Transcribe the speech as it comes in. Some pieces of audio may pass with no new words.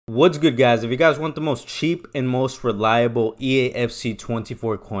What's good, guys? If you guys want the most cheap and most reliable EAFC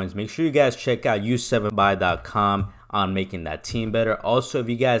 24 coins, make sure you guys check out u7buy.com on making that team better. Also, if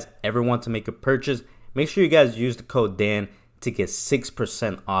you guys ever want to make a purchase, make sure you guys use the code Dan to get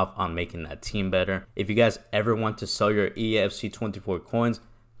 6% off on making that team better. If you guys ever want to sell your EAFC 24 coins,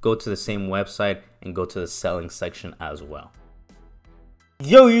 go to the same website and go to the selling section as well.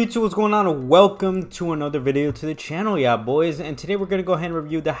 Yo YouTube, what's going on, and welcome to another video to the channel, yeah boys. And today we're gonna go ahead and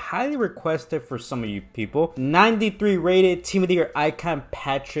review the highly requested for some of you people 93 rated team of the year icon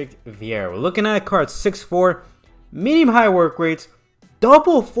Patrick Vieira. We're looking at a card 6'4", medium high work rates,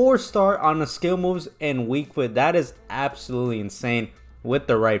 double 4-star on the skill moves and weak foot. That is absolutely insane. With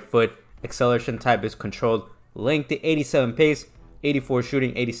the right foot, acceleration type is controlled, length to 87 pace, 84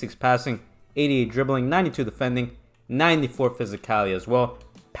 shooting, 86 passing, 88 dribbling, 92 defending, 94 physicality as well.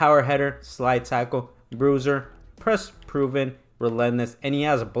 Power header, slide tackle, bruiser, press proven, relentless, and he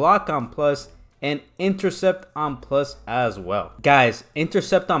has a block on plus and intercept on plus as well. Guys,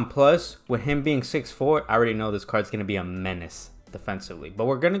 intercept on plus, with him being 6'4", I already know this card's going to be a menace defensively. But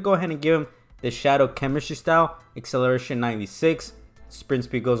we're going to go ahead and give him the shadow chemistry style, acceleration 96, sprint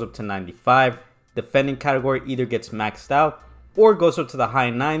speed goes up to 95, defending category either gets maxed out or goes up to the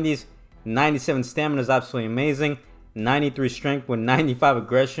high 90s, 97 stamina is absolutely amazing, 93 strength with 95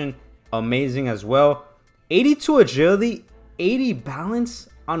 aggression, amazing as well. 82 agility, 80 balance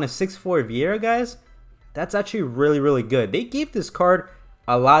on a 6'4" Vieira, guys. That's actually really good. They gave this card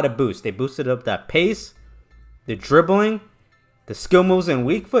a lot of boost. They boosted up that pace, the dribbling, the skill moves, and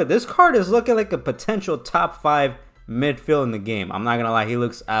weak foot. This card is looking like a potential top 5 midfield in the game. I'm not gonna lie, he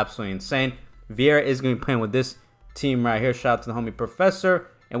looks absolutely insane. Vieira is gonna be playing with this team right here. Shout out to the homie Professor.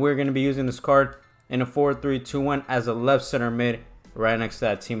 And we're gonna be using this card in a 4-3-2-1 as a left center mid right next to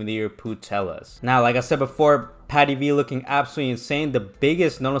that team of the year Putellas. Now, like I said before, Patty V looking absolutely insane. The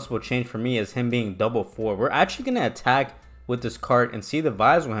biggest noticeable change for me is him being double 4. We're actually going to attack with this card and see the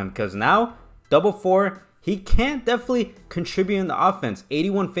vibes with him, because now double 4, he can definitely contribute in the offense.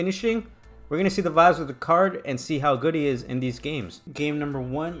 81 finishing. We're going to see the vibes with the card and see how good he is in these games. Game number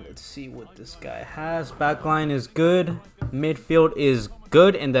 1, let's see what this guy has. Backline is good, midfield is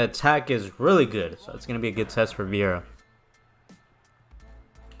good, and the attack is really good. So it's going to be a good test for Vieira.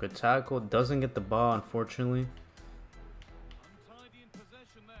 Good tackle, doesn't get the ball unfortunately.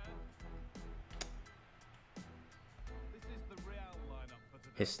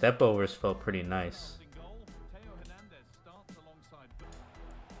 His step overs felt pretty nice.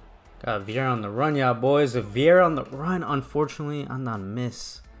 Got Vieira on the run, yeah boys. A Vieira on the run, unfortunately on that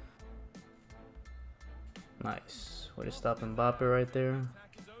miss. Nice. Way to stop Mbappe right there.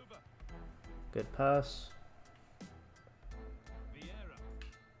 Good pass.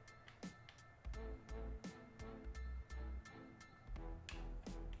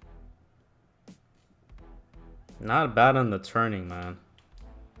 Not bad on the turning, man.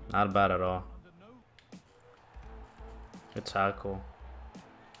 Not bad at all. Good tackle.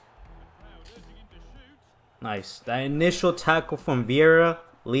 Nice. That initial tackle from Vieira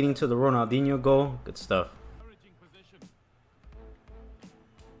leading to the Ronaldinho goal. Good stuff.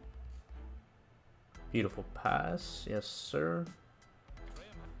 Beautiful pass. Yes, sir.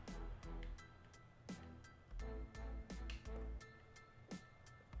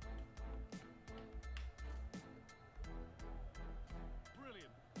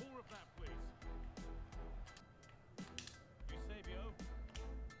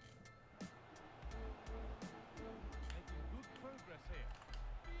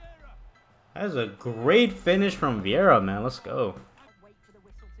 That is a great finish from Vieira, man. Let's go.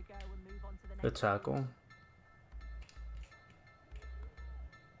 Good tackle.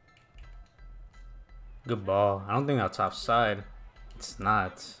 Good ball. I don't think that's offside. It's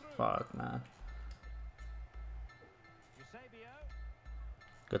not. Fuck, man.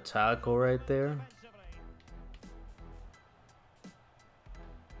 Good tackle right there.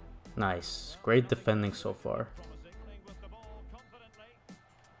 Nice. Great defending so far.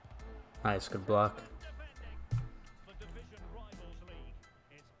 Nice, good block.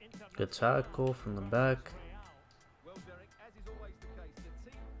 Good tackle from the back.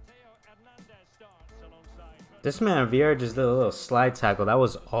 This man Vieira just did a little slide tackle. That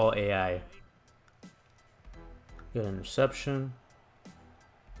was all AI. Good interception.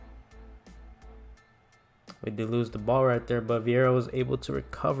 We did lose the ball right there, but Vieira was able to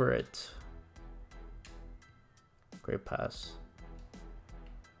recover it. Great pass.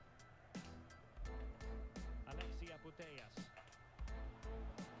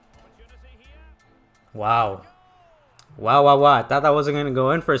 Wow. Wow. I thought that wasn't going to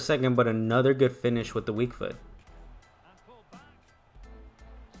go in for a second, but another good finish with the weak foot.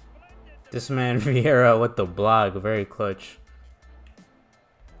 This man Vieira with the block, very clutch.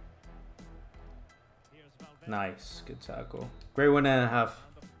 Nice, good tackle. Great 1.5.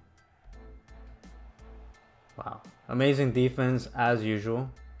 Wow, amazing defense as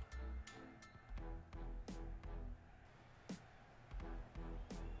usual.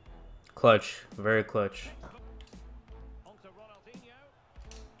 Clutch, very clutch.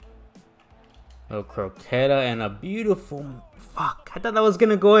 A croqueta and a beautiful... Fuck, I thought that was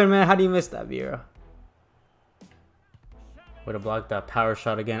gonna go in, man. How do you miss that, Vieira? Would have blocked that power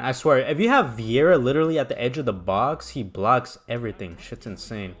shot again. I swear, if you have Vieira literally at the edge of the box, he blocks everything. Shit's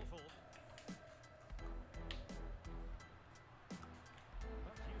insane.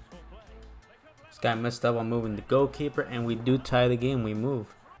 This guy messed up on moving the goalkeeper, and we do tie the game. We move.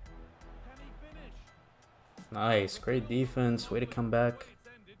 Nice, great defense. Way to come back.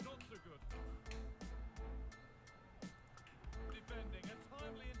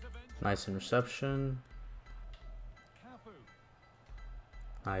 Nice interception.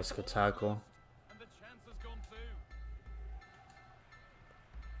 Nice, good tackle.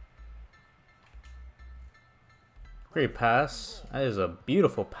 Great pass. That is a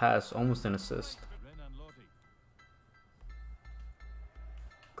beautiful pass, almost an assist.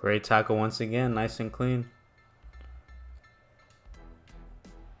 Great tackle once again, nice and clean.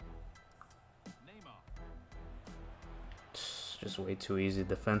 Just way too easy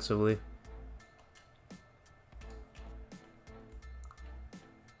defensively.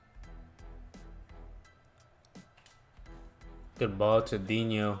 Good ball to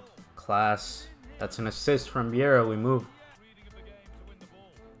Dino. Class. That's an assist from Vieira. We move.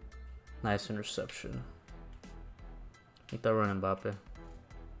 Nice interception. Make that run, Mbappe.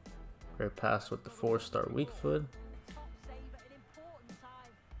 Great pass with the 4-star weak foot.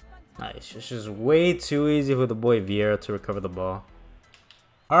 Nice. It's just way too easy for the boy Vieira to recover the ball.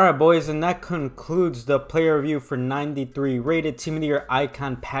 Alright, boys, and that concludes the player review for 93 rated Team of the Year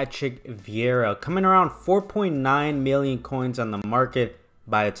icon Patrick Vieira. Coming around 4.9 million coins on the market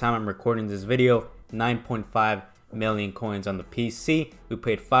by the time I'm recording this video. 9.5 million coins on the PC. We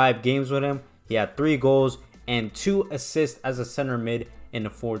played 5 games with him. He had 3 goals and 2 assists as a center mid in the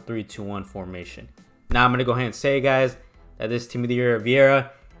 4-3-2-1 formation. Now I'm going to go ahead and say, guys, that this Team of the Year Vieira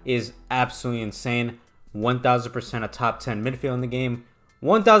is absolutely insane. 1000% a top 10 midfield in the game.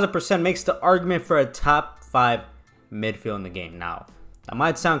 1000% makes the argument for a top 5 midfield in the game. Now, that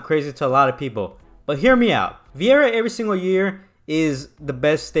might sound crazy to a lot of people, but hear me out. Vieira every single year is the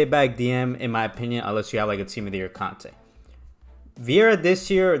best stay back DM in my opinion, unless you have like a Team of the Year Conte. Vieira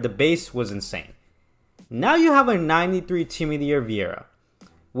this year, the base was insane. Now you have a 93 Team of the Year Vieira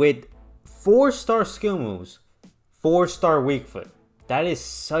with 4-star skill moves, 4-star weak foot. That is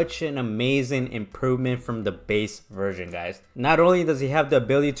such an amazing improvement from the base version, guys. Not only does he have the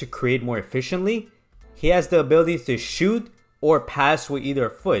ability to create more efficiently, he has the ability to shoot or pass with either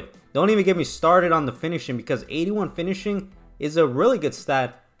foot. Don't even get me started on the finishing, because 81 finishing is a really good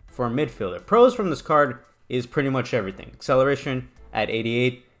stat for a midfielder. Pros from this card is pretty much everything. Acceleration at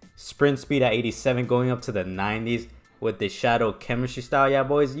 88, sprint speed at 87, going up to the 90s with the shadow chemistry style. Yeah,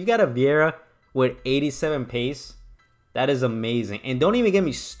 boys, you got a Vieira with 87 pace. That is amazing. And don't even get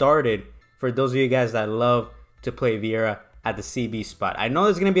me started for those of you guys that love to play Vieira at the CB spot. I know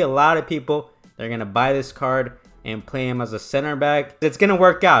there's going to be a lot of people that are going to buy this card and play him as a center back. It's going to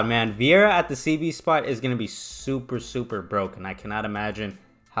work out, man. Vieira at the CB spot is going to be super, super broken. I cannot imagine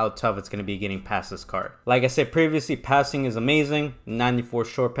how tough it's going to be getting past this card. Like I said previously, passing is amazing. 94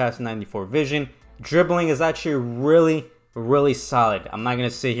 short pass, 94 vision. Dribbling is actually really, really solid. I'm not going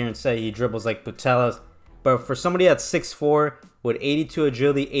to sit here and say he dribbles like Putellas. But for somebody that's 6'4", with 82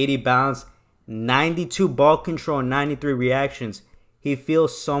 agility, 80 balance, 92 ball control, and 93 reactions, he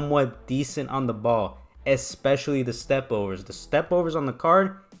feels somewhat decent on the ball, especially the step overs. The step overs on the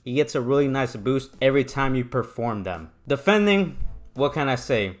card, he gets a really nice boost every time you perform them. Defending, what can I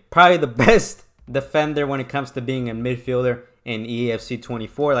say? Probably the best defender when it comes to being a midfielder in EAFC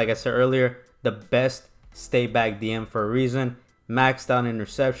 24. Like I said earlier, the best stay back DM for a reason. Maxed out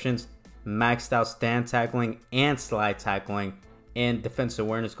interceptions, maxed out stand tackling and slide tackling, and defense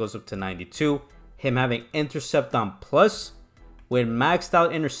awareness goes up to 92. Him having intercept on plus with maxed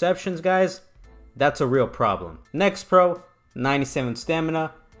out interceptions, guys, that's a real problem. Next pro, 97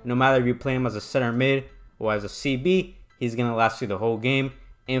 stamina. No matter if you play him as a center mid or as a CB, he's gonna last you the whole game.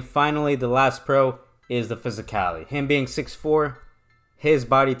 And finally, the last pro is the physicality. Him being 6'4", his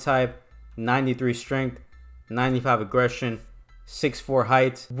body type, 93 strength, 95 aggression, 6'4"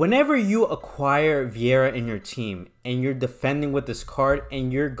 height. Whenever you acquire Vieira in your team and you're defending with this card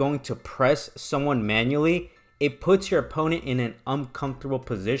and you're going to press someone manually, it puts your opponent in an uncomfortable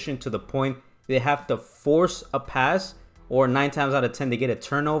position to the point they have to force a pass, or 9 times out of 10 they get a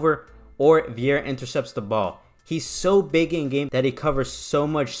turnover, or Vieira intercepts the ball. He's so big in game that he covers so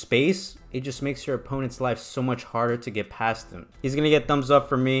much space. It just makes your opponent's life so much harder to get past him. He's going to get thumbs up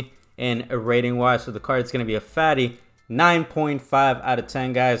for me and a rating wise. So the card's going to be a fatty 9.5 out of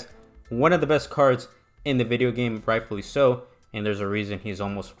 10, guys. One of the best cards in the video game, rightfully so. And there's a reason he's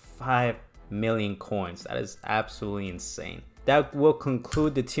almost 5 million coins. That is absolutely insane. That will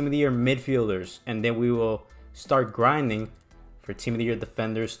conclude the Team of the Year midfielders. And then we will start grinding for Team of the Year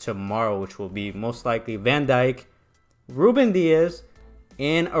defenders tomorrow, which will be most likely Van Dijk, Ruben Diaz,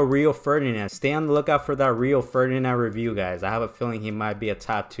 and a Rio Ferdinand. Stay on the lookout for that Rio Ferdinand review, guys. I have a feeling he might be a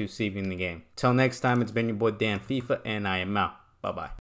top 2 CB in the game. Till next time, it's been your boy DanFIFA, and I am out. Bye-bye.